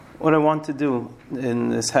what I want to do in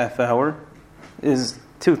this half hour is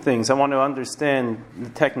two things. I want to understand the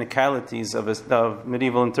technicalities of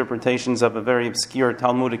medieval interpretations of a very obscure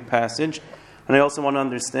Talmudic passage, and I also want to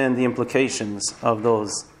understand the implications of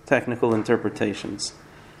those technical interpretations.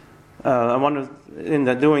 In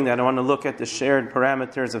doing that, I want to look at the shared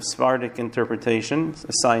parameters of Sephardic interpretation,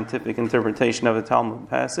 a scientific interpretation of a Talmud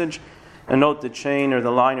passage, and note the chain or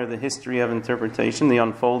the line or the history of interpretation, the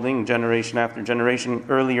unfolding generation after generation,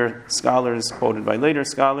 earlier scholars quoted by later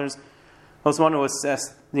scholars. I also want to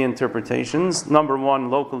assess the interpretations. Number one,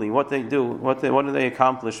 locally, what they do, what do they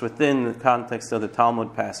accomplish within the context of the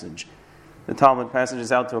Talmud passage. The Talmud passage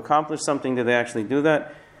is out to accomplish something. Do they actually do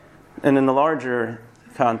that? And in the larger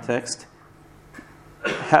context,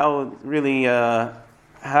 how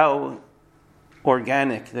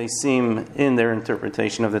organic they seem in their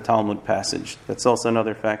interpretation of the Talmud passage. That's also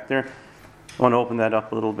another factor. I want to open that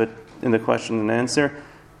up a little bit in the question and answer.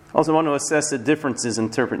 Also want to assess the differences in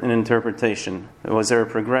interpretation. Was there a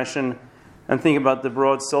progression? And think about the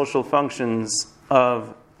broad social functions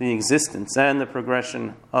of the existence and the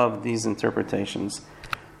progression of these interpretations.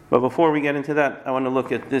 But before we get into that, I want to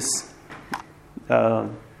look at this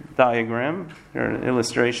diagram or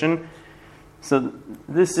illustration. So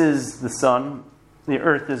this is the sun. The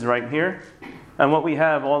earth is right here. And what we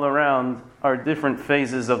have all around are different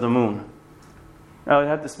phases of the moon. Now I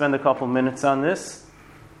have to spend a couple minutes on this.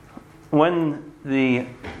 When the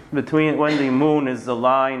moon is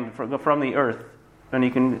aligned from the earth, and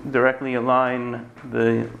you can directly align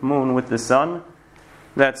the moon with the sun,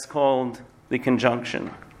 that's called the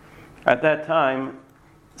conjunction. At that time,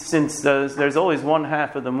 since there's always one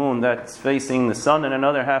half of the moon that's facing the sun and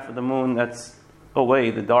another half of the moon that's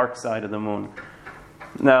away, the dark side of the moon.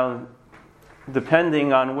 Now,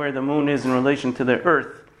 depending on where the moon is in relation to the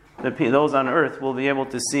earth, those on earth will be able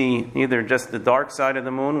to see either just the dark side of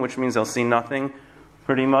the moon, which means they'll see nothing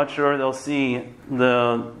pretty much, or they'll see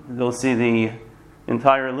the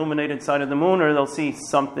entire illuminated side of the moon, or they'll see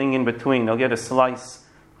something in between. They'll get a slice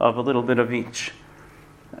of a little bit of each.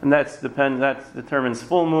 And that determines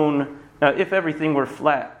full moon. Now, if everything were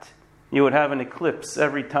flat, you would have an eclipse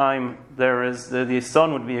every time there is the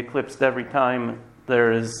sun would be eclipsed every time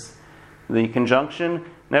there is the conjunction,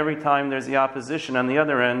 and every time there's the opposition on the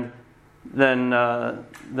other end, then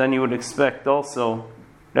you would expect also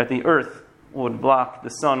that the earth would block the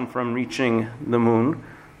sun from reaching the moon.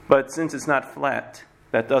 But since it's not flat,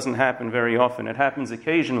 that doesn't happen very often. It happens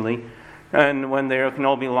occasionally, and when they can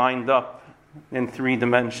all be lined up in 3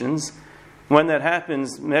 dimensions. When that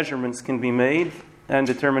happens, measurements can be made and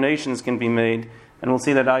determinations can be made, and we'll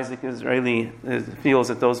see that Isaac Israeli feels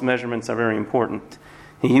that those measurements are very important.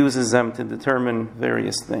 He uses them to determine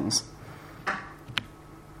various things.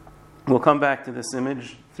 We'll come back to this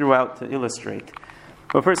image throughout to illustrate.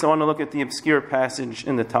 But first I want to look at the obscure passage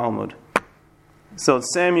in the Talmud. So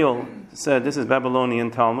Samuel said, this is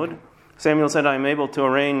Babylonian Talmud, Samuel said, I am able to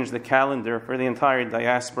arrange the calendar for the entire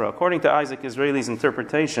diaspora. According to Isaac Israeli's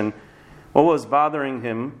interpretation, what was bothering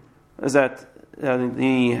him is that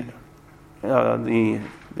the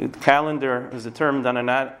calendar was determined on an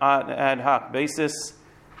ad hoc basis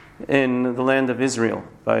in the land of Israel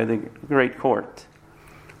by the great court.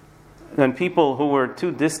 And people who were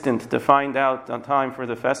too distant to find out on time for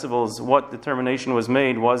the festivals what determination was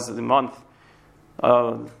made was the month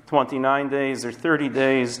of 29 days or 30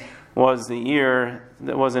 days was the year,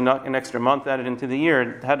 that was an extra month added into the year.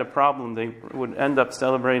 It had a problem. They would end up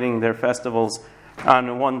celebrating their festivals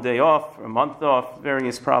on one day off, a month off,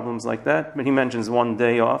 various problems like that. But he mentions one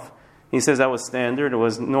day off. He says that was standard. It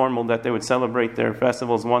was normal that they would celebrate their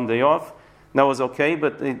festivals one day off. That was okay,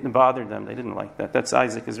 but it bothered them. They didn't like that. That's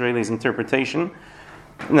Isaac Israeli's interpretation.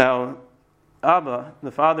 Now, Abba,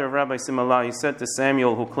 the father of Rabbi Simalai, said to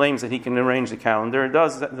Samuel, who claims that he can arrange the calendar,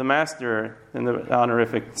 does the master, and the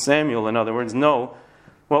honorific Samuel, in other words, know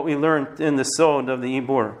what we learned in the Sod of the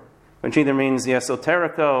Ibur, which either means the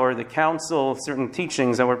esoterica or the council, certain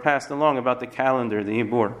teachings that were passed along about the calendar, the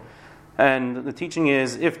Ibur. And the teaching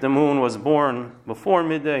is if the moon was born before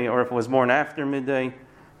midday or if it was born after midday,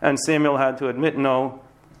 and Samuel had to admit no,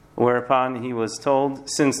 whereupon he was told,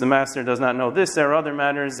 since the master does not know this, there are other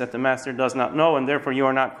matters that the master does not know, and therefore you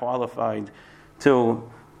are not qualified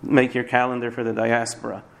to make your calendar for the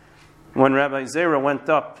diaspora. When Rabbi Zera went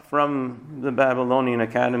up from the Babylonian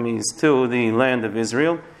academies to the land of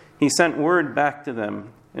Israel, he sent word back to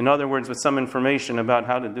them, in other words, with some information about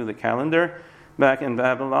how to do the calendar back in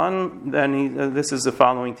Babylon. Then this is the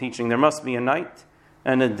following teaching. There must be a night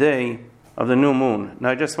and a day of the new moon.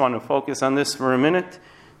 Now I just want to focus on this for a minute.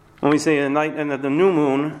 When we say the night and the new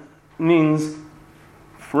moon, means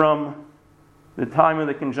from the time of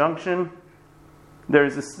the conjunction,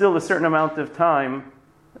 there's still a certain amount of time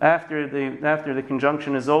after the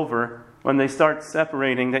conjunction is over, when they start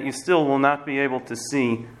separating, that you still will not be able to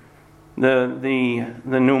see the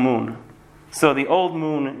new moon. So the old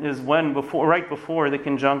moon is right before the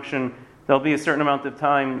conjunction. There'll be a certain amount of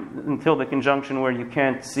time until the conjunction where you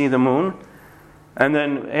can't see the moon. And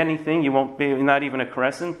then anything, you won't be, not even a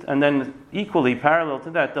crescent. And then equally parallel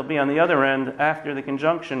to that, there'll be on the other end, after the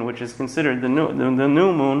conjunction, which is considered the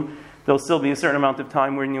new moon, there'll still be a certain amount of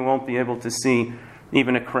time when you won't be able to see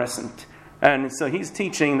even a crescent. And so he's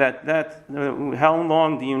teaching that how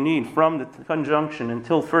long do you need from the conjunction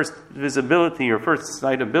until first visibility or first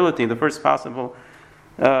sightability, the first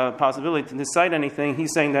possibility to sight anything.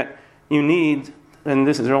 He's saying that you need, and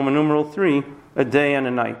this is Roman numeral 3, a day and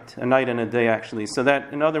a night and a day actually. So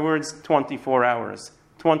that, in other words, 24 hours.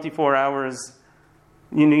 24 hours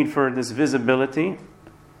you need for this visibility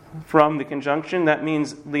from the conjunction. That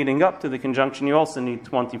means leading up to the conjunction you also need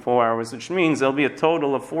 24 hours, which means there'll be a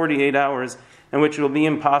total of 48 hours in which it will be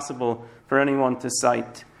impossible for anyone to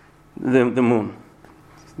sight the moon,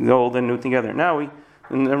 the old and new together. Now,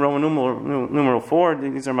 in the Roman numeral 4,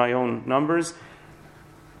 these are my own numbers,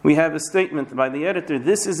 we have a statement by the editor.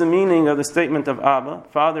 This is the meaning of the statement of Abba,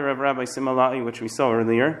 father of Rabbi Similai, which we saw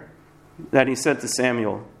earlier, that he said to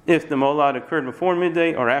Samuel, if the molad occurred before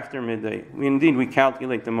midday or after midday. We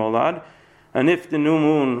calculate the molad. And if the new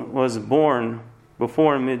moon was born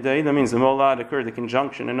before midday, that means the molad occurred, the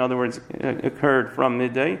conjunction, in other words, occurred from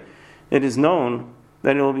midday, it is known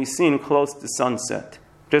that it will be seen close to sunset.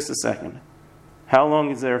 Just a second. How long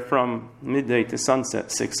is there from midday to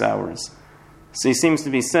sunset? 6 hours. So he seems to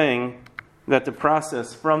be saying that the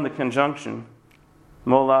process from the conjunction,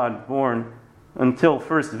 molad, born, until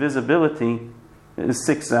first visibility is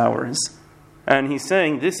 6 hours. And he's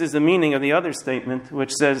saying this is the meaning of the other statement,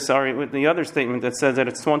 with the other statement that says that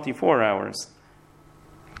it's 24 hours.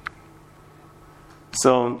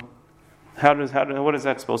 So what is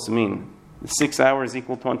that supposed to mean? 6 hours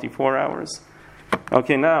equal 24 hours?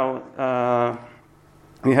 Okay, now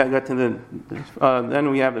we have got to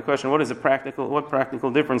then we have the question: what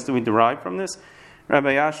practical difference do we derive from this?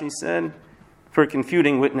 Rabbi Yashi said, for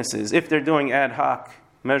confuting witnesses, if they're doing ad hoc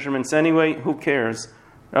measurements anyway, who cares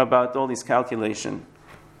about all these calculations?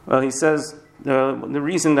 Well, he says the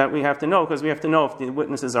reason that we have to know, because we have to know if the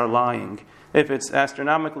witnesses are lying. If it's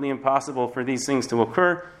astronomically impossible for these things to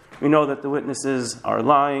occur, we know that the witnesses are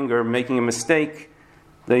lying or making a mistake.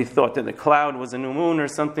 They thought that the cloud was a new moon or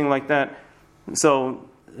something like that. So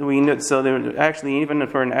they're actually, even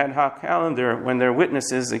for an ad hoc calendar, when their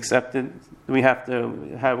witnesses accepted, we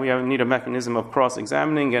need a mechanism of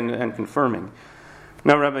cross-examining and confirming.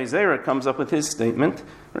 Now Rabbi Zera comes up with his statement,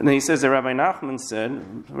 and he says that Rabbi Nachman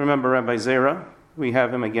said, remember Rabbi Zera, we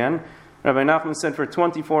have him again, Rabbi Nachman said for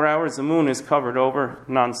 24 hours the moon is covered over,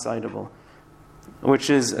 non-sightable, which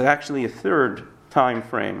is actually a third time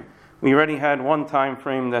frame. We already had one time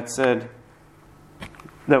frame that said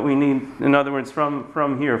that we need, in other words,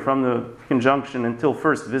 from here, from the conjunction until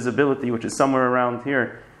first visibility, which is somewhere around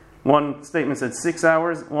here. One statement said 6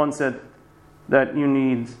 hours, one said that you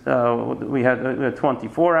need, we had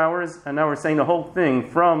 24 hours, and now we're saying the whole thing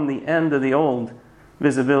from the end of the old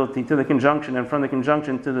visibility to the conjunction, and from the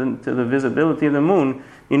conjunction to the visibility of the moon,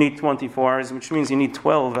 you need 24 hours, which means you need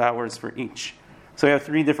 12 hours for each. So we have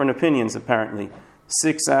three different opinions, apparently.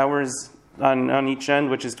 6 hours on each end,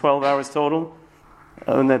 which is 12 hours total,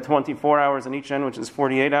 and then 24 hours on each end, which is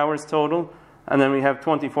 48 hours total, and then we have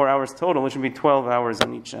 24 hours total, which would be 12 hours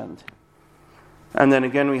on each end. And then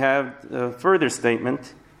again we have a further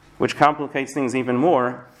statement, which complicates things even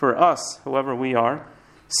more. For us, whoever we are,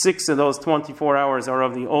 6 of those 24 hours are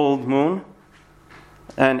of the old moon,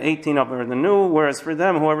 and 18 of them are the new, whereas for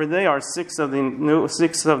them, whoever they are, 6 of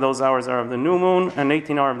those hours are of the new moon, and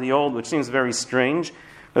 18 are of the old, which seems very strange,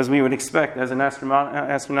 as we would expect as an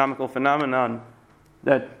astronomical phenomenon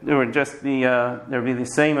that there would just be there'd be the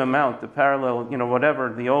same amount, the parallel,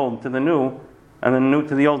 whatever, the old to the new, and the new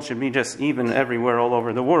to the old should be just even everywhere all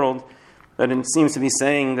over the world. But it seems to be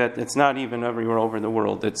saying that it's not even everywhere over the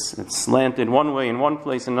world. It's slanted one way in one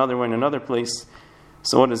place, another way in another place.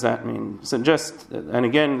 So what does that mean? So and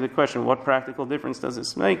again, the question, what practical difference does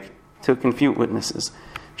this make? To confute witnesses.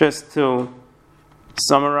 Just to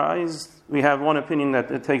summarize, we have one opinion that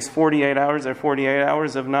it takes 48 hours of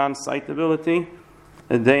non-sightability,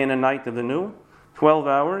 a day and a night of the new. 12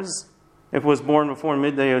 hours. If it was born before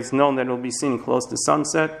midday, it's known that it will be seen close to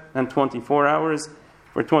sunset. And 24 hours.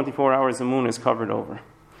 For 24 hours, the moon is covered over.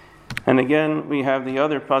 And again, we have the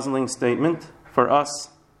other puzzling statement. For us,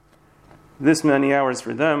 this many hours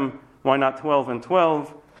for them, why not 12 and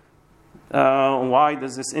 12? Why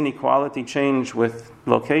does this inequality change with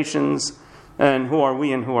locations? And who are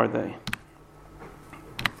we and who are they?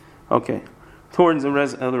 Okay, towards the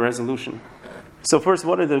resolution. So first,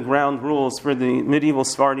 what are the ground rules for the medieval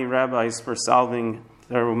Sephardi rabbis for solving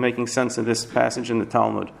or making sense of this passage in the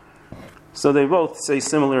Talmud? So they both say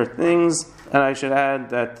similar things, and I should add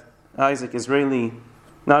that Isaac Israeli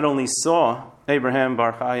not only saw Abraham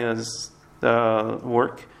Bar Chaya's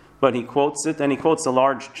work, but he quotes it, and he quotes a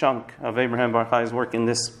large chunk of Abraham Bar Chaya's work in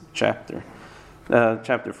this chapter,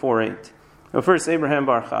 chapter 4:8. But first, Abraham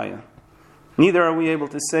Bar Chaya. Neither are we able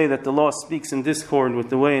to say that the law speaks in discord with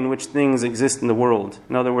the way in which things exist in the world.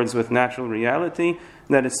 In other words, with natural reality,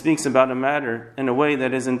 that it speaks about a matter in a way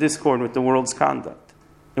that is in discord with the world's conduct.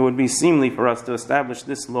 It would be seemly for us to establish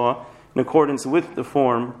this law in accordance with the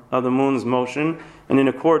form of the moon's motion and in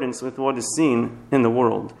accordance with what is seen in the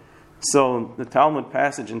world. So the Talmud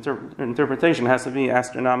passage interpretation has to be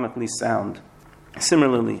astronomically sound.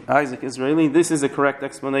 Similarly, Isaac Israeli, this is a correct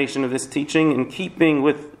explanation of this teaching in keeping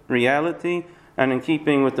with reality and in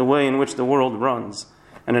keeping with the way in which the world runs.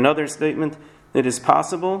 And another statement, it is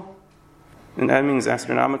possible, and that means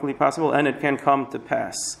astronomically possible, and it can come to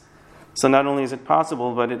pass. So not only is it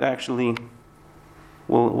possible, but it actually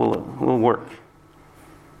will work.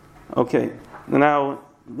 Okay, now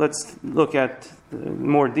let's look at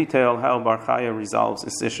more detail how Bar Chaya resolves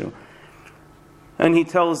this issue. And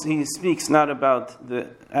he speaks not about the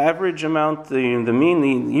average amount, the mean,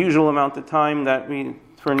 the usual amount of time that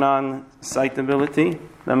for non-citability.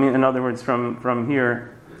 I mean, in other words, from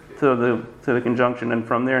here to the conjunction and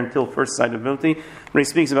from there until first citability. But he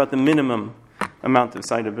speaks about the minimum amount of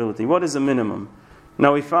citability. What is a minimum?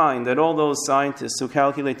 Now we find that all those scientists who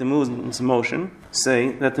calculate the moon's motion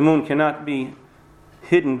say that the moon cannot be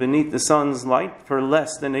hidden beneath the sun's light for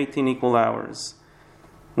less than 18 equal hours.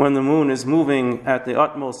 When the moon is moving at the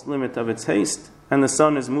utmost limit of its haste, and the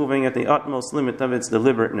sun is moving at the utmost limit of its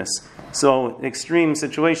deliberateness. So, extreme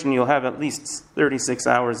situation, you'll have at least 36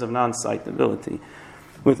 hours of non-citability.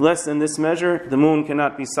 With less than this measure, the moon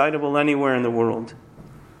cannot be citable anywhere in the world.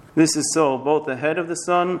 This is so both ahead of the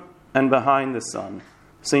sun and behind the sun.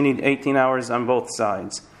 So you need 18 hours on both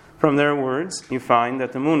sides. From their words, you find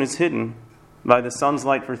that the moon is hidden by the sun's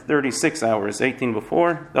light for 36 hours, 18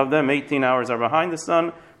 before. Of them, 18 hours are behind the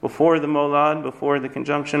sun, before the molad, before the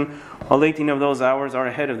conjunction, while 18 of those hours are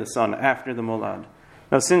ahead of the sun, after the molad.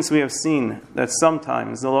 Now, since we have seen that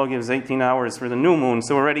sometimes the law gives 18 hours for the new moon,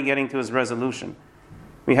 so we're already getting to his resolution.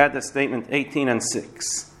 We had the statement 18 and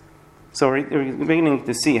 6. So we're beginning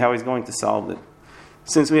to see how he's going to solve it.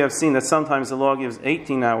 Since we have seen that sometimes the law gives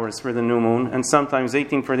 18 hours for the new moon, and sometimes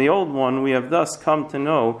 18 for the old one, we have thus come to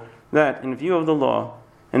know that, in view of the law,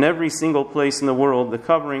 in every single place in the world, the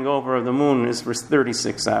covering over of the moon is for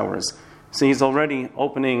 36 hours. So he's already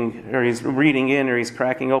opening, or he's reading in, or he's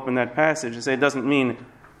cracking open that passage and say it doesn't mean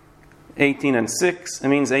 18 and 6, it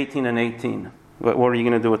means 18 and 18. But what are you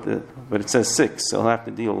going to do with it? But it says 6, so he'll have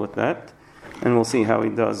to deal with that, and we'll see how he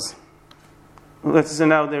does. So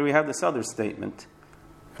now there we have this other statement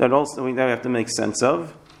that also we have to make sense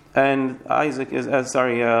of. And Abraham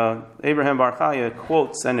Bar Chaya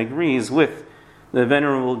quotes and agrees with the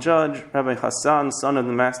venerable judge, Rabbi Hassan, son of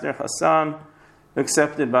the master Hassan,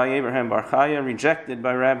 accepted by Abraham Bar Chaya, rejected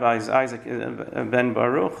by rabbis Isaac ben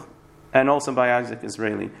Baruch, and also by Isaac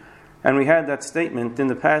Israeli. And we had that statement in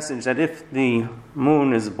the passage that if the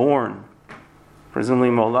moon is born, presumably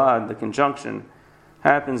molad, the conjunction,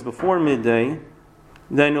 happens before midday,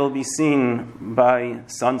 then it will be seen by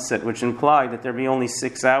sunset, which implied that there be only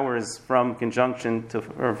 6 hours from conjunction to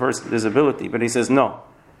first visibility. But he says no.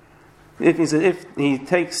 If he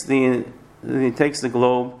takes the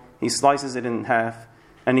globe, he slices it in half,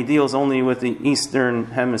 and he deals only with the eastern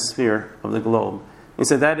hemisphere of the globe. He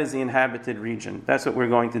said that is the inhabited region. That's what we're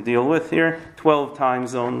going to deal with here. 12 time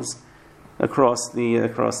zones across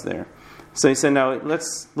there. So he said, now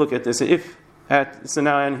let's look at this.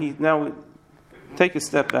 Now take a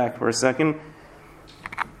step back for a second.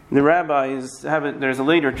 The rabbis have it. There's a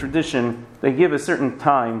later tradition. They give a certain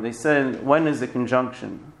time. They said, when is the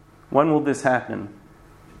conjunction? When will this happen?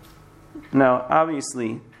 Now,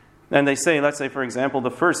 obviously, and they say, let's say, for example,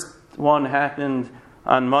 the first one happened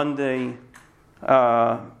on Monday,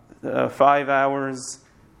 5 hours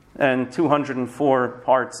and 204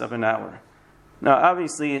 parts of an hour. Now,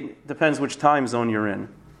 obviously, it depends which time zone you're in.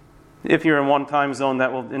 If you're in one time zone,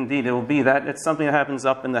 it will be that. It's something that happens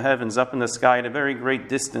up in the heavens, up in the sky, at a very great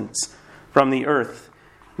distance from the earth.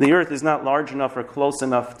 The earth is not large enough or close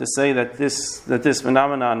enough to say that this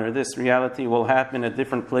phenomenon or this reality will happen at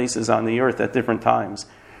different places on the earth at different times.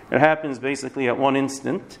 It happens basically at one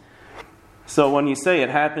instant. So when you say it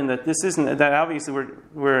happened, that this isn't, that obviously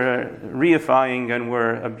we're reifying and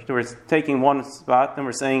we're taking one spot and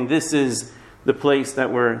we're saying this is the place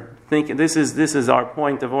that we're thinking, this is our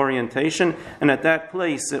point of orientation, and at that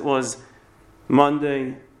place it was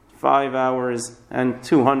Monday, 5 hours and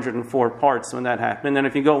 204 parts when that happened. And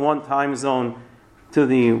if you go one time zone to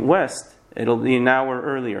the west, it'll be an hour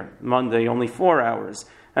earlier. Monday, only 4 hours.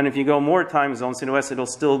 And if you go more time zones to the west, it'll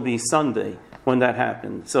still be Sunday when that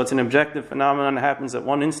happened. So it's an objective phenomenon that happens at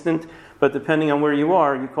one instant, but depending on where you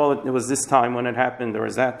are, you call it was this time when it happened, or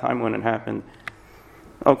is that time when it happened.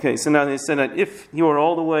 Okay, so now they said that if you are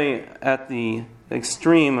all the way at the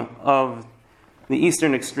extreme of the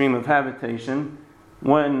eastern extreme of habitation,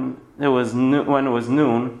 when it was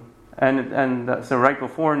noon, and so right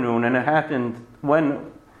before noon, and it happened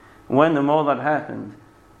when the molad happened,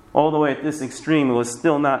 all the way at this extreme, it was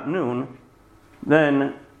still not noon,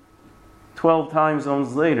 then 12 time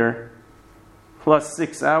zones later, plus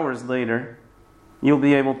 6 hours later, you'll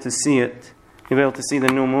be able to see it. You'll be able to see the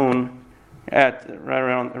new moon at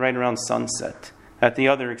right around sunset, at the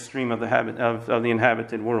other extreme of the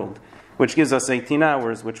inhabited world, which gives us 18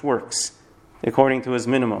 hours, which works according to his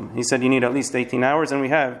minimum. He said you need at least 18 hours, and we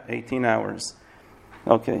have 18 hours.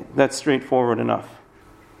 Okay, that's straightforward enough.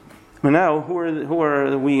 But now, who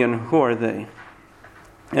are we and who are they?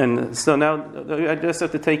 And so now I just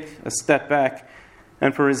have to take a step back.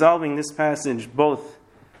 And for resolving this passage, both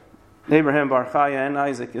Abraham Bar Chaya and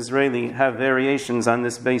Isaac Israeli have variations on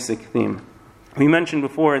this basic theme. We mentioned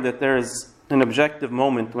before that there is an objective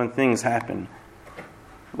moment when things happen.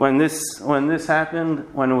 When this happened,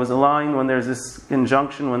 when it was aligned, when there's this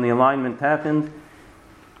conjunction, when the alignment happened,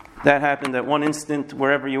 that happened at one instant,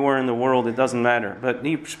 wherever you were in the world, it doesn't matter. But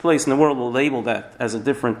each place in the world will label that as a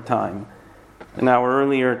different time. An hour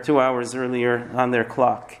earlier, 2 hours earlier on their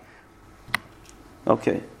clock.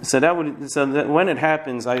 Okay, so that when it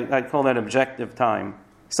happens, I'd call that objective time.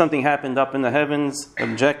 Something happened up in the heavens,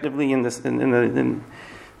 objectively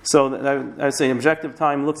So I say objective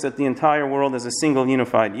time looks at the entire world as a single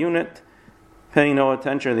unified unit, paying no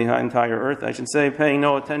attention to the entire earth, I should say, paying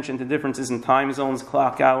no attention to differences in time zones,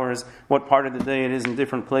 clock hours, what part of the day it is in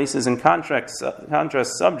different places. In contrast,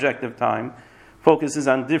 subjective time focuses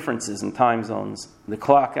on differences in time zones, the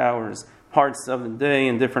clock hours, parts of the day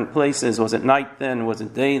in different places. Was it night then? Was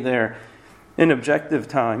it day there? In objective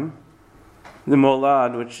time, the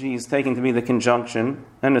molad, which he's taking to be the conjunction,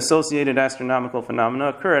 and associated astronomical phenomena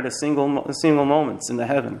occur at a single moments in the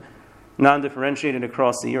heaven, non-differentiated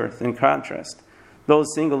across the earth. In contrast,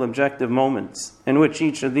 those single objective moments in which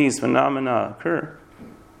each of these phenomena occur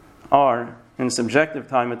are in subjective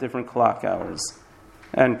time at different clock hours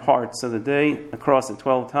and parts of the day across the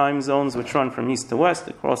 12 time zones which run from east to west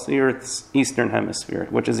across the earth's eastern hemisphere,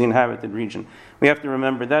 which is the inhabited region. We have to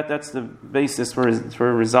remember that. That's the basis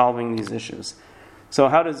for resolving these issues. So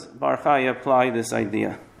how does Bar Chaya apply this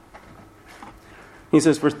idea? He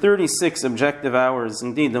says, for 36 objective hours,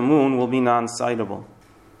 indeed, the moon will be non-sightable.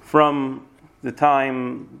 From the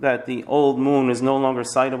time that the old moon is no longer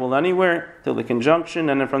sightable anywhere, till the conjunction,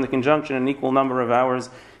 and then from the conjunction an equal number of hours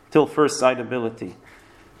till first sightability.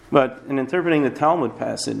 But in interpreting the Talmud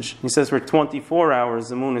passage, he says for 24 hours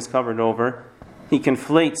the moon is covered over. He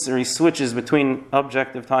conflates, or he switches between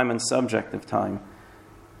objective time and subjective time.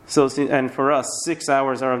 So, and for us, 6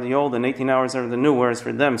 hours are of the old and 18 hours are of the new, whereas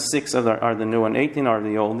for them, 6 are the new and 18 are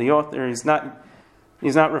the old. The author is not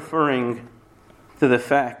referring to the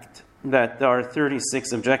fact that there are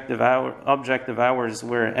 36 objective hours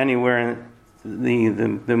where anywhere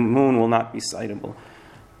the moon will not be sightable.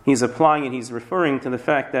 He's applying it, he's referring to the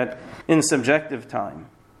fact that in subjective time,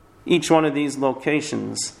 each one of these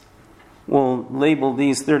locations will label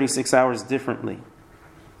these 36 hours differently,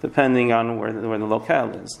 depending on where the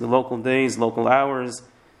locale is. The local days, local hours.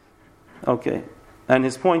 Okay. And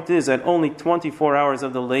his point is that only 24 hours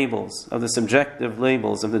of the labels, of the subjective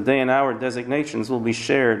labels, of the day and hour designations will be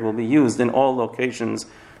shared, will be used in all locations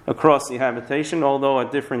across the habitation, although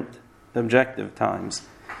at different objective times.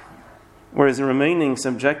 Whereas the remaining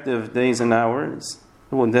subjective days and hours,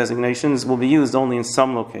 designations, will be used only in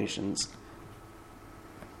some locations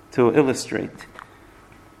to illustrate.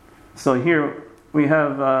 So here we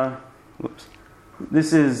have,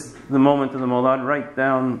 this is the moment of the molad, right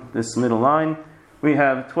down this middle line. We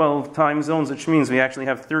have 12 time zones, which means we actually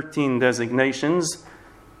have 13 designations,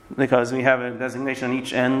 because we have a designation on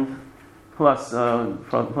each end, plus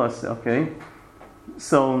okay.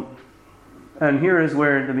 So, and here is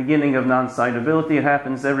where the beginning of non-sightability, it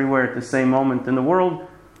happens everywhere at the same moment in the world,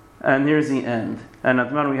 and here's the end. And at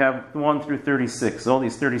the moment we have 1 through 36, all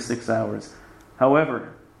these 36 hours.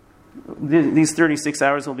 However, these 36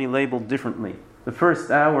 hours will be labeled differently. The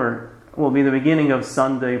first hour will be the beginning of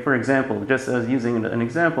Sunday, for example. Just as using an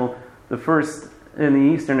example, the first in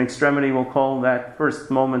the eastern extremity will call that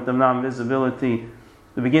first moment of non-visibility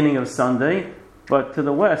the beginning of Sunday, but to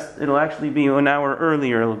the west it'll actually be an hour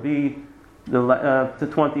earlier. It'll be to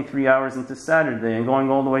 23 hours into Saturday, and going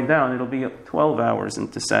all the way down, it'll be 12 hours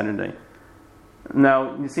into Saturday.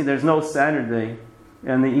 Now, you see, there's no Saturday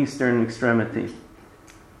in the eastern extremity.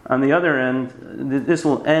 On the other end, this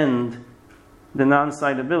will end, the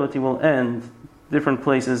non-citability will end different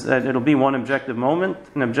places. It'll be one objective moment,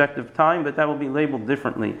 an objective time, but that will be labeled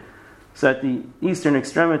differently. So at the eastern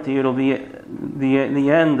extremity, it'll be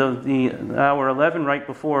the end of the hour 11, right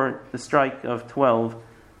before the strike of 12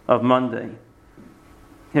 of Monday.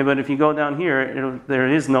 Okay, but if you go down here, there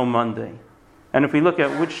is no Monday. And if we look at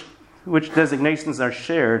which designations are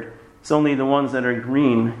shared, it's only the ones that are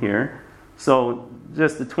green here. So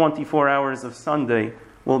just the 24 hours of Sunday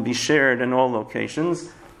will be shared in all locations.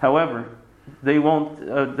 However, they won't.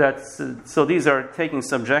 So these are taking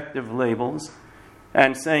subjective labels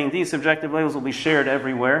and saying these subjective labels will be shared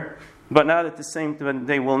everywhere, but not at the same.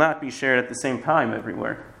 They will not be shared at the same time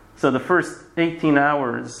everywhere. So the first 18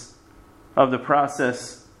 hours of the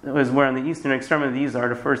process is where on the eastern extremity, these are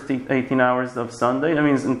the first 18 hours of Sunday. That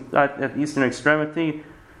means at the eastern extremity,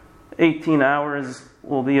 18 hours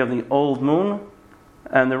will be of the old moon,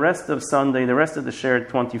 and the rest of Sunday, the rest of the shared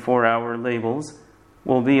 24-hour labels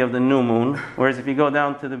will be of the new moon. Whereas if you go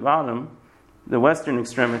down to the bottom, the western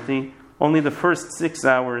extremity, only the first 6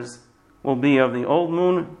 hours will be of the old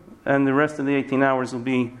moon, and the rest of the 18 hours will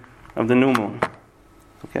be of the new moon.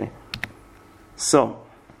 Okay, so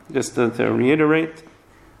just to reiterate,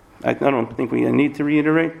 I don't think we need to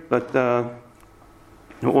reiterate, but the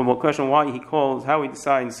question why he calls, how he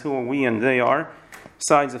decides who we and they are,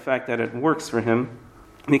 besides the fact that it works for him,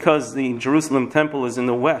 because the Jerusalem temple is in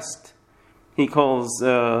the west. He calls,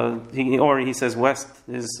 he says west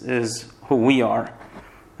is who we are,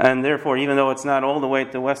 and therefore, even though it's not all the way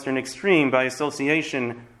at the western extreme, by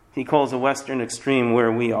association, he calls the western extreme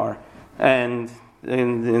where we are, and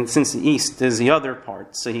since the east is the other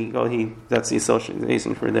part, so that's the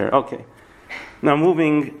association for there. Okay, now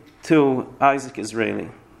moving to Isaac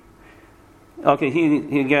Israeli. Okay,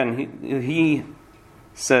 he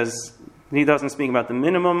says he doesn't speak about the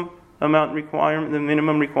minimum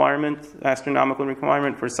requirement, astronomical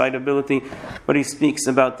requirement for citability, but he speaks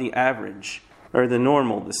about the average, or the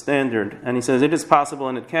normal, the standard. And he says it is possible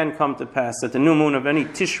and it can come to pass that the new moon of any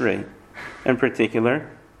Tishrei in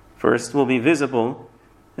particular, first, will be visible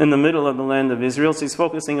in the middle of the land of Israel. So he's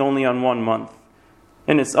focusing only on 1 month.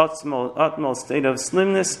 In its utmost state of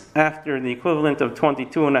slimness, after the equivalent of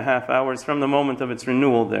 22 and a half hours from the moment of its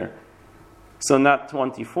renewal there. So not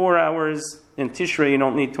 24 hours. In Tishrei you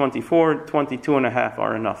don't need 24, 22 and a half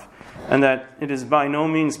are enough. And that it is by no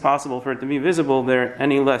means possible for it to be visible there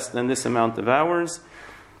any less than this amount of hours.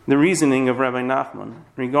 The reasoning of Rabbi Nachman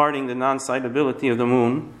regarding the non-citability of the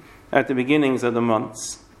moon at the beginnings of the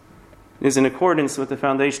months is in accordance with the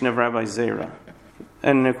foundation of Rabbi Zera,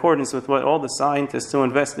 and in accordance with what all the scientists who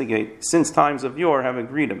investigate since times of yore have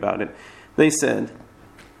agreed about it. They said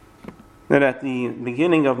that at the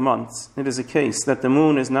beginning of months, it is a case that the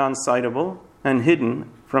moon is non-citable and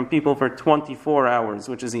hidden from people for 24 hours,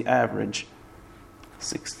 which is the average.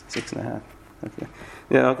 Six and a half. Okay.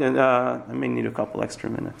 Yeah, okay. I may need a couple extra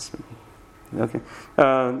minutes.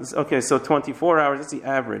 Okay. So 24 hours is the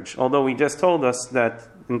average. Although he just told us that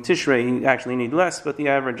in Tishrei you actually need less, but the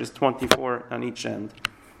average is 24 on each end.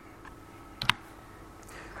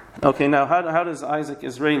 Okay, now how does Isaac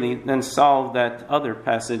Israeli then solve that other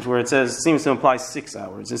passage where it seems to imply 6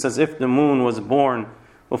 hours? It says, if the moon was born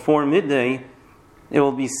before midday, it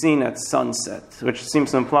will be seen at sunset, which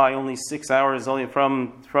seems to imply only 6 hours only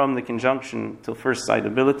from the conjunction till first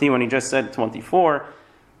citability, when he just said 24,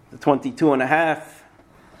 the 22 and a half.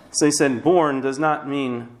 So he said born does not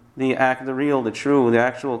mean the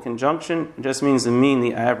actual conjunction. It just means to mean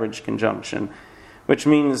the average conjunction, which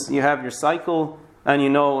means you have your cycle and you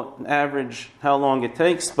know an average how long it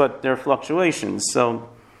takes, but there are fluctuations. So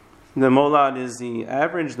the molad is the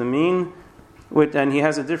average, the mean, and he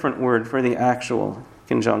has a different word for the actual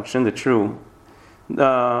conjunction, the true,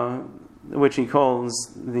 which he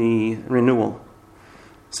calls the renewal.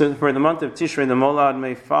 So for the month of Tishrei, the molad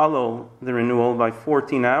may follow the renewal by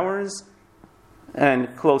 14 hours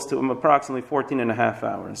and close to approximately 14 and a half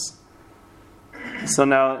hours. So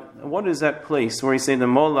now, what is that place where you say the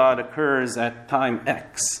molad occurs at time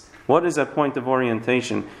X? What is that point of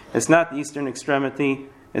orientation? It's not the eastern extremity.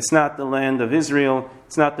 It's not the land of Israel.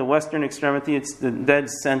 It's not the western extremity. It's the dead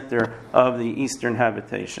center of the eastern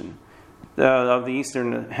habitation, of the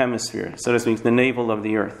eastern hemisphere, so to speak, the navel of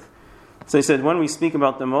the earth. So he said, when we speak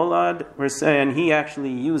about the molad, we're saying he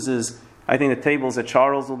actually uses, I think, the tables that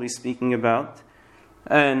Charles will be speaking about,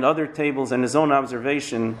 and other tables and his own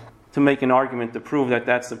observation to make an argument to prove that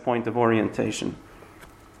that's the point of orientation.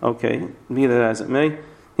 Okay, be that as it may.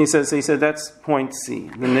 He said that's point C,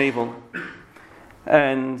 the navel.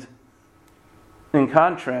 And in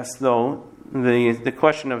contrast, though, the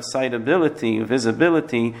question of sightability,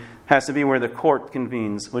 visibility, has to be where the court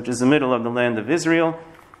convenes, which is the middle of the land of Israel,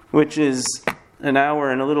 which is an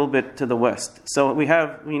hour and a little bit to the west. So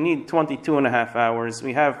we need 22 and a half hours.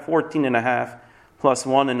 We have 14 and a half plus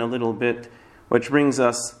 1 and a little bit, which brings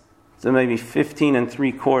us to maybe 15 and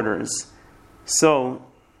 3/4. So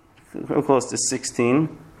close to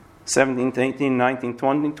 16, 17, 18, 19,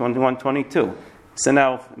 20, 21, 22. So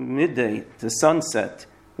now midday to sunset,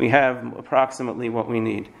 we have approximately what we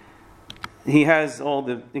need. He has all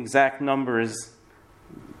the exact numbers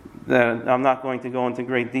that I'm not going to go into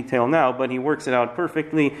great detail now, but he works it out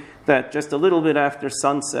perfectly that just a little bit after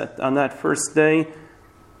sunset on that first day,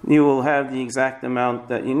 you will have the exact amount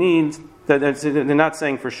that you need. They're not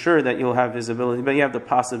saying for sure that you'll have visibility, but you have the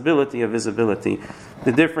possibility of visibility.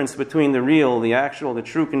 The difference between the real, the actual, the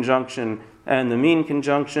true conjunction and the mean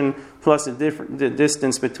conjunction, plus the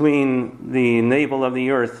distance between the navel of the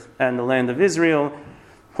earth and the land of Israel,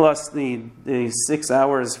 plus the 6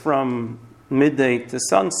 hours from midday to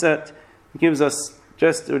sunset, gives us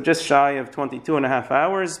just shy of 22 and a half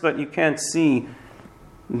hours, but you can't see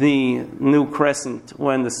the new crescent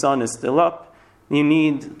when the sun is still up.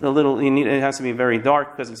 It has to be very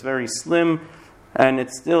dark because it's very slim, and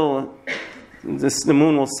it's still, the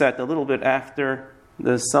moon will set a little bit after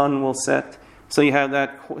the sun will set. So you have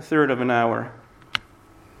that third of an hour.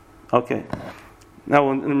 Okay.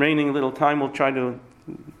 Now, in the remaining little time, we'll try to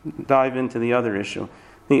dive into the other issue.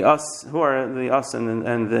 The us, who are the us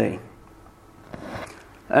and they.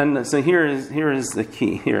 And so here is the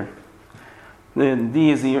key here. The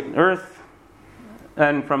D is the earth.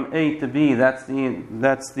 And from A to B, that's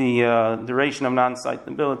the duration of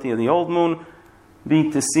non-sightability of the old moon. B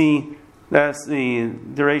to C, that's the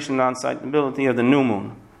duration of non-sightability of the new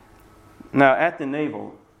moon. Now, at the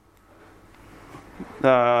navel,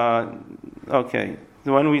 okay,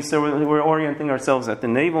 we're orienting ourselves at the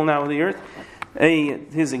navel now of the earth.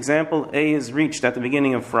 His example, A is reached at the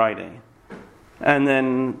beginning of Friday, and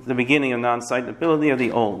then the beginning of non-sightability of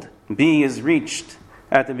the old. B is reached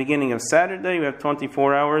at the beginning of Saturday, we have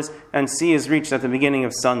 24 hours, and C is reached at the beginning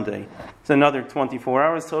of Sunday. It's another 24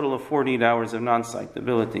 hours, total of 48 hours of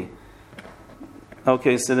non-sightability.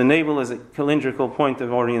 Okay, so the navel is a calendrical point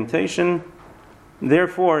of orientation.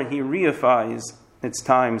 Therefore, he reifies its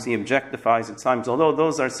times, he objectifies its times, although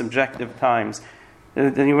those are subjective times.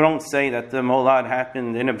 You don't say that the molad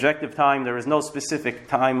happened in objective time. There is no specific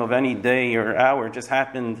time of any day or hour. It just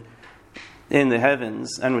happened in the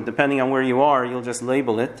heavens, and depending on where you are, you'll just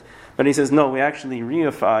label it. But he says, no, we actually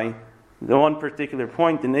reify the one particular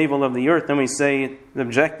point, the navel of the earth, and we say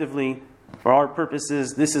objectively, for our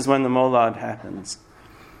purposes, this is when the molad happens.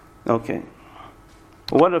 Okay.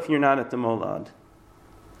 What if you're not at the molad?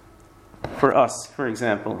 For us, for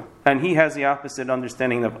example. And he has the opposite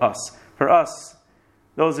understanding of us. For us,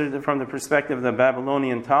 those are from the perspective of the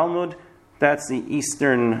Babylonian Talmud, that's the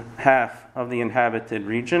eastern half of the inhabited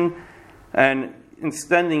region. And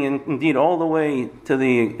extending indeed all the way to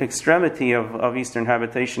the extremity of eastern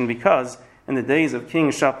habitation, because in the days of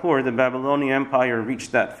King Shapur, the Babylonian Empire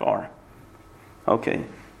reached that far. Okay,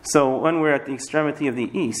 so when we're at the extremity of the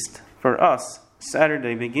east, for us,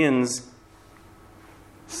 Saturday begins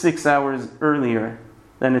 6 hours earlier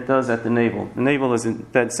than it does at the navel. The navel is in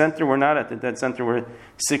dead center. We're not at the dead center. We're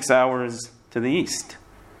 6 hours to the east.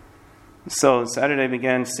 So Saturday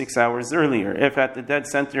began 6 hours earlier. If at the dead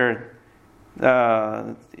center, when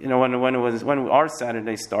our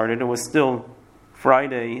Saturday started, it was still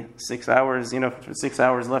Friday, 6 hours, 6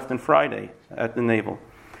 hours left in Friday at the navel.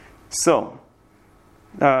 So,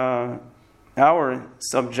 our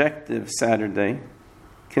subjective Saturday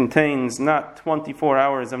contains not 24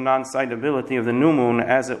 hours of non-sightability of the new moon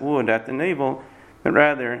as it would at the navel, but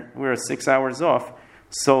rather we're 6 hours off.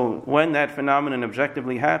 So when that phenomenon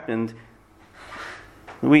objectively happened,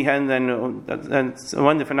 so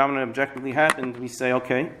when the phenomenon objectively happened, we say,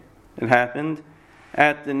 okay, it happened.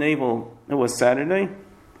 At the navel, it was Saturday.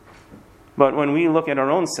 But when we look at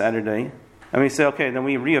our own Saturday, and we say, okay, then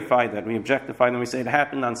we reify that, we objectify, then we say it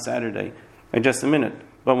happened on Saturday. In just a minute.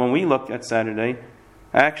 But when we look at Saturday,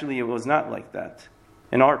 actually it was not like that.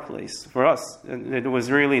 in our place. For us, it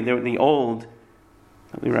was really the old.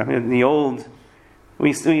 We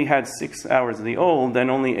had 6 hours of the old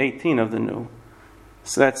and only 18 of the new.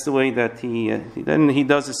 So that's the way that he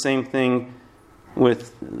does the same thing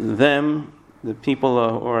with them, the people,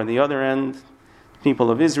 or the other end,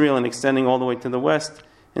 people of Israel, and extending all the way to the west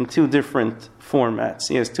in 2 different formats.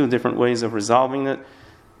 He has 2 different ways of resolving it.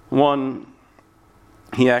 One,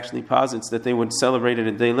 he actually posits that they would celebrate it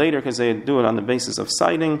a day later because they do it on the basis of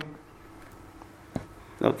sighting.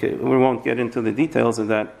 Okay, we won't get into the details of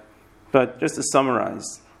that, but just to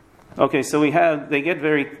summarize. Okay, so they get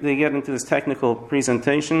into this technical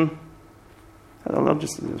presentation. I'll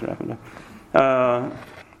just wrap it up.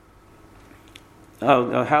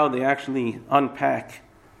 How they actually unpack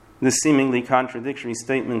the seemingly contradictory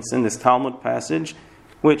statements in this Talmud passage,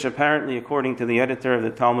 which apparently, according to the editor of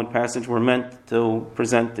the Talmud passage, were meant to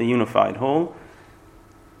present the unified whole,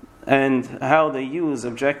 and how they use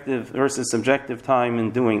objective versus subjective time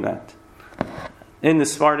in doing that. In the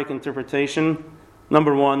Sephardic interpretation,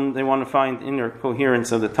 number one, they want to find inner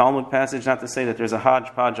coherence of the Talmud passage, not to say that there's a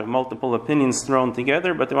hodgepodge of multiple opinions thrown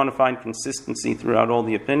together, but they want to find consistency throughout all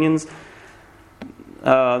the opinions,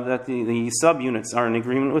 that the subunits are in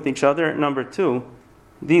agreement with each other. Number two,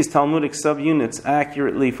 these Talmudic subunits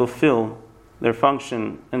accurately fulfill their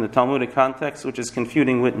function in the Talmudic context, which is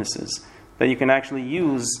confuting witnesses. That you can actually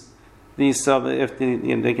use these if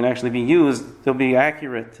they can actually be used, they'll be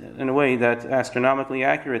accurate in a way that's astronomically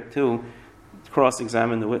accurate to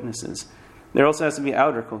cross-examine the witnesses. There also has to be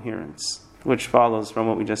outer coherence, which follows from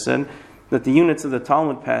what we just said, that the units of the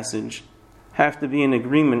Talmud passage have to be in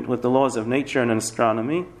agreement with the laws of nature and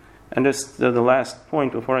astronomy. And just the last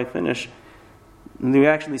point before I finish, we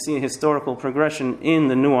actually see a historical progression in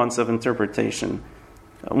the nuance of interpretation.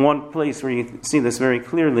 One place where you see this very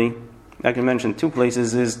clearly, I can mention 2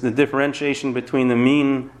 places, is the differentiation between the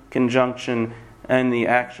mean conjunction and the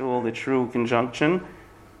true conjunction.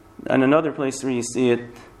 And another place where you see it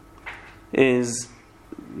is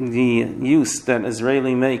the use that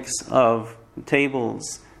Israeli makes of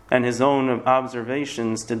tables and his own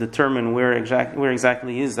observations to determine where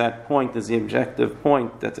exactly is that point, is the objective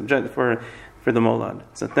point that's objective for the molad.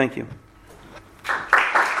 So thank you.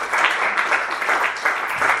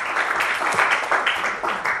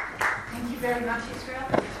 Thank you very much, Israel.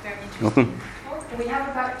 That was very interesting. We have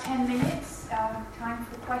about 10 minutes time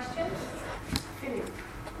for questions. Philip.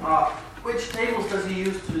 Which tables does he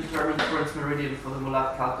use to determine the current meridian for the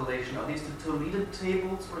molad calculation? Are these the Toledan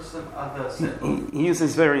tables or some other set? He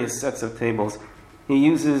uses various sets of tables. He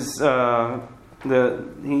uses those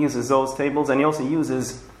tables, and he also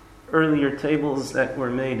uses earlier tables that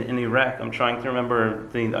were made in Iraq. I'm trying to remember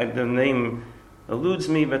the name eludes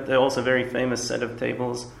me, but they're also a very famous set of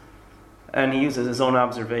tables. And he uses his own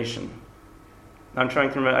observation. I'm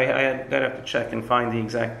trying to remember. I'd have to check and find the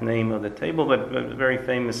exact name of the table, but very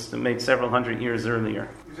famous, made several hundred years earlier.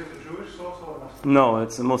 Is it a Jewish source or a Muslim? No,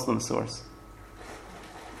 it's a Muslim source.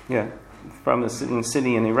 Yeah, from the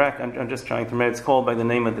city in Iraq. I'm just trying to remember. It's called by the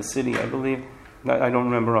name of the city, I believe. I don't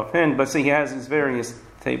remember offhand, but see, he has these various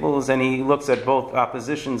tables, and he looks at both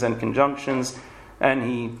oppositions and conjunctions, and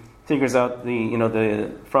he figures out the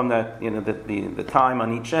time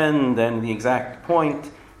on each end and the exact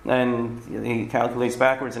point. And he calculates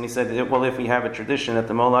backwards, and he said, well, if we have a tradition that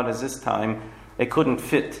the molad is this time, it couldn't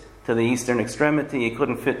fit to the eastern extremity, it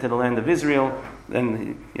couldn't fit to the land of Israel,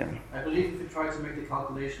 then, yeah. I believe if you try to make the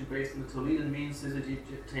calculation based on the Toledan mean syzygy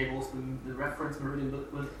tables, the reference meridian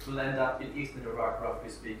will end up in eastern Iraq, roughly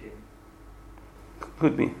speaking.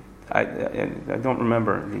 Could be. I don't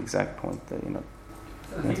remember the exact point. I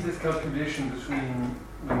think this calculation between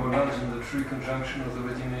the molad and the true conjunction was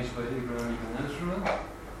already made by Abraham in Israel.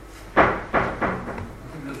 I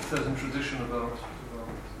think there's a certain tradition about it.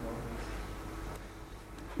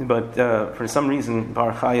 But for some reason,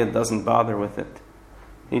 Bar Chaya doesn't bother with it.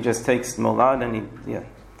 He just takes molad and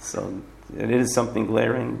so it is something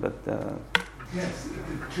glaring, but... Yes,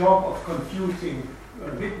 the job of confuting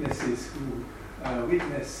witnesses who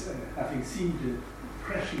witness having seen the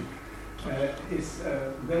crashing is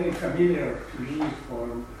very familiar to me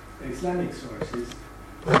from Islamic sources.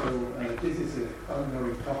 So this is an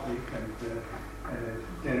ongoing topic, and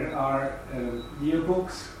there are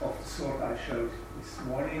yearbooks of the sort I showed this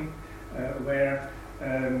morning, where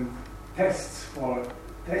test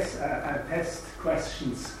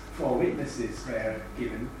questions for witnesses were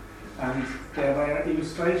given, and there were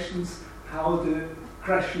illustrations how the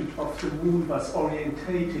crescent of the moon was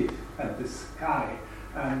orientated at the sky,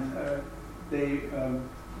 and the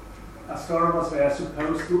astronomers were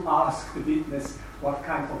supposed to ask the witness what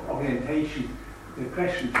kind of orientation the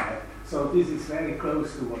crescent had. So this is very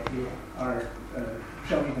close to what you are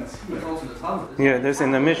showing us here. There's also the Talmud. Yeah, there's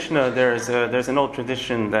in the Mishnah. There's an old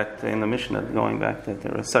tradition that in the Mishnah, going back, that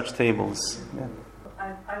there are such tables. Yeah.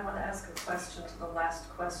 I want to ask a question to the last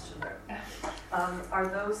questioner. Are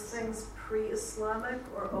those things pre-Islamic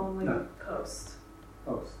or only post?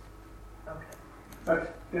 Post. Okay.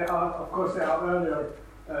 But there are earlier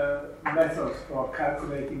methods for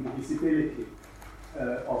calculating the visibility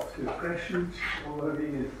of the crescent already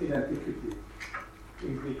in antiquity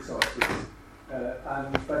in Greek sources.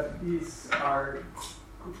 But these are,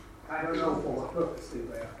 I don't know for what purpose they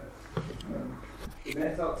were. The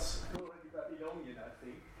methods already Babylonian, I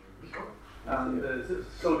think. And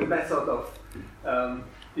so the method of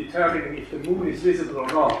determining if the moon is visible or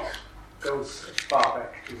not goes far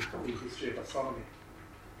back to the history of astronomy.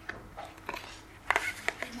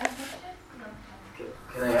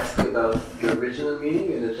 Can I ask you about the original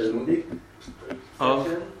meaning in the Talmudic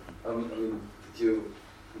section? Did you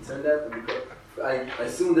concern that? Because I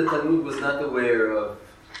assume the Talmud was not aware of,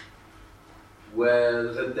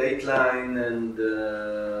 the dateline and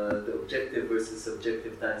the objective versus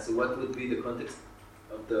subjective time. So what would be the context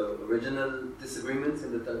of the original disagreements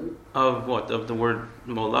in the Talmud? Of what? Of the word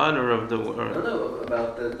molad or of the word? No,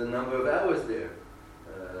 about the number of hours there.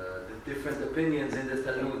 The different opinions in the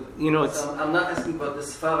Talmud. So I'm not asking about the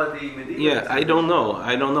Sephardi medieval. Yeah, I don't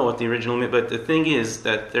know what the original meant, but the thing is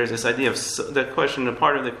that there's this idea of the question. A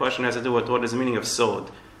part of the question has to do with what is the meaning of sod.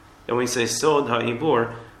 And when we say sod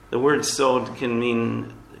ha'ibur, the word sod can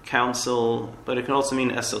mean counsel, but it can also mean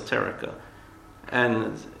esoterica.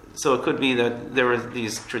 And so it could be that there were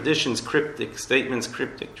these traditions, cryptic statements,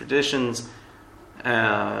 cryptic traditions.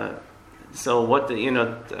 So what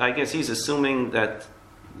I guess he's assuming that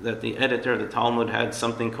the editor of the Talmud had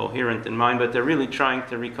something coherent in mind, but they're really trying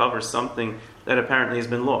to recover something that apparently has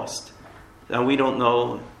been lost. And we don't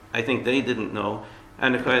know. I think they didn't know.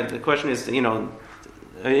 And the question is,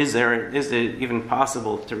 is it even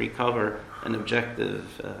possible to recover an objective?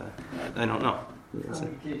 I don't know.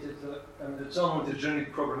 The Talmud is generally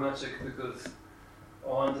problematic because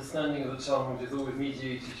our understanding of the Talmud is always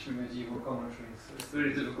mediated through medieval commentaries. So it's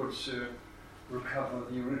very difficult to recover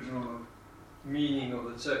the original meaning of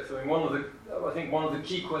the text. I think one of the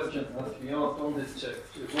key questions that has to be asked on this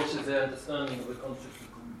text is what is their understanding of the concept of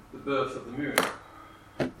the birth of the moon?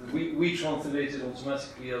 We translate it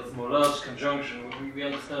automatically as molad conjunction. We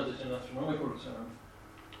understand it in astronomical terms.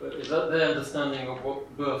 But is that their understanding of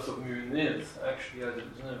what birth of moon is? Actually, I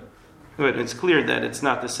don't know. But it's clear that it's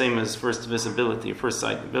not the same as first visibility or first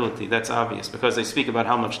sightability. That's obvious because they speak about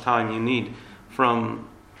how much time you need from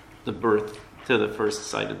the birth to the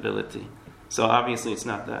first sightability. So obviously it's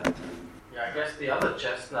not that. Yeah, I guess the other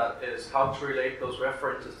chestnut is how to relate those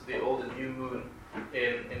references to the old and new moon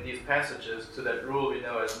in these passages to that rule we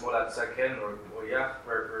know as molad zaken or ayya,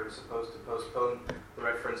 where we're supposed to postpone the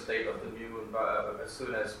reference date of the new moon as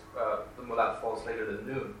soon as the molad falls later than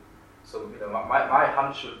noon. So my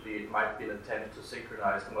hunch would be it might be an attempt to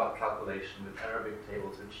synchronize the molad calculation with Arabic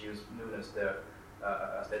tables which use noon as their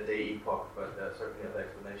day epoch, but certainly other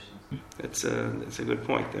explanations. That's a good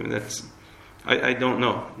point. I mean, I don't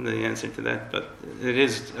know the answer to that, but it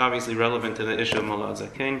is obviously relevant to the issue of molad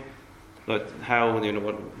zaken. But how,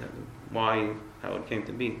 why, how it came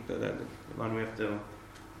to be? So we have to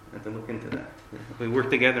look into that. We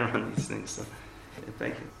work together on these things. So,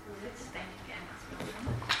 thank you. Thank you again.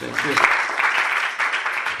 Thank you.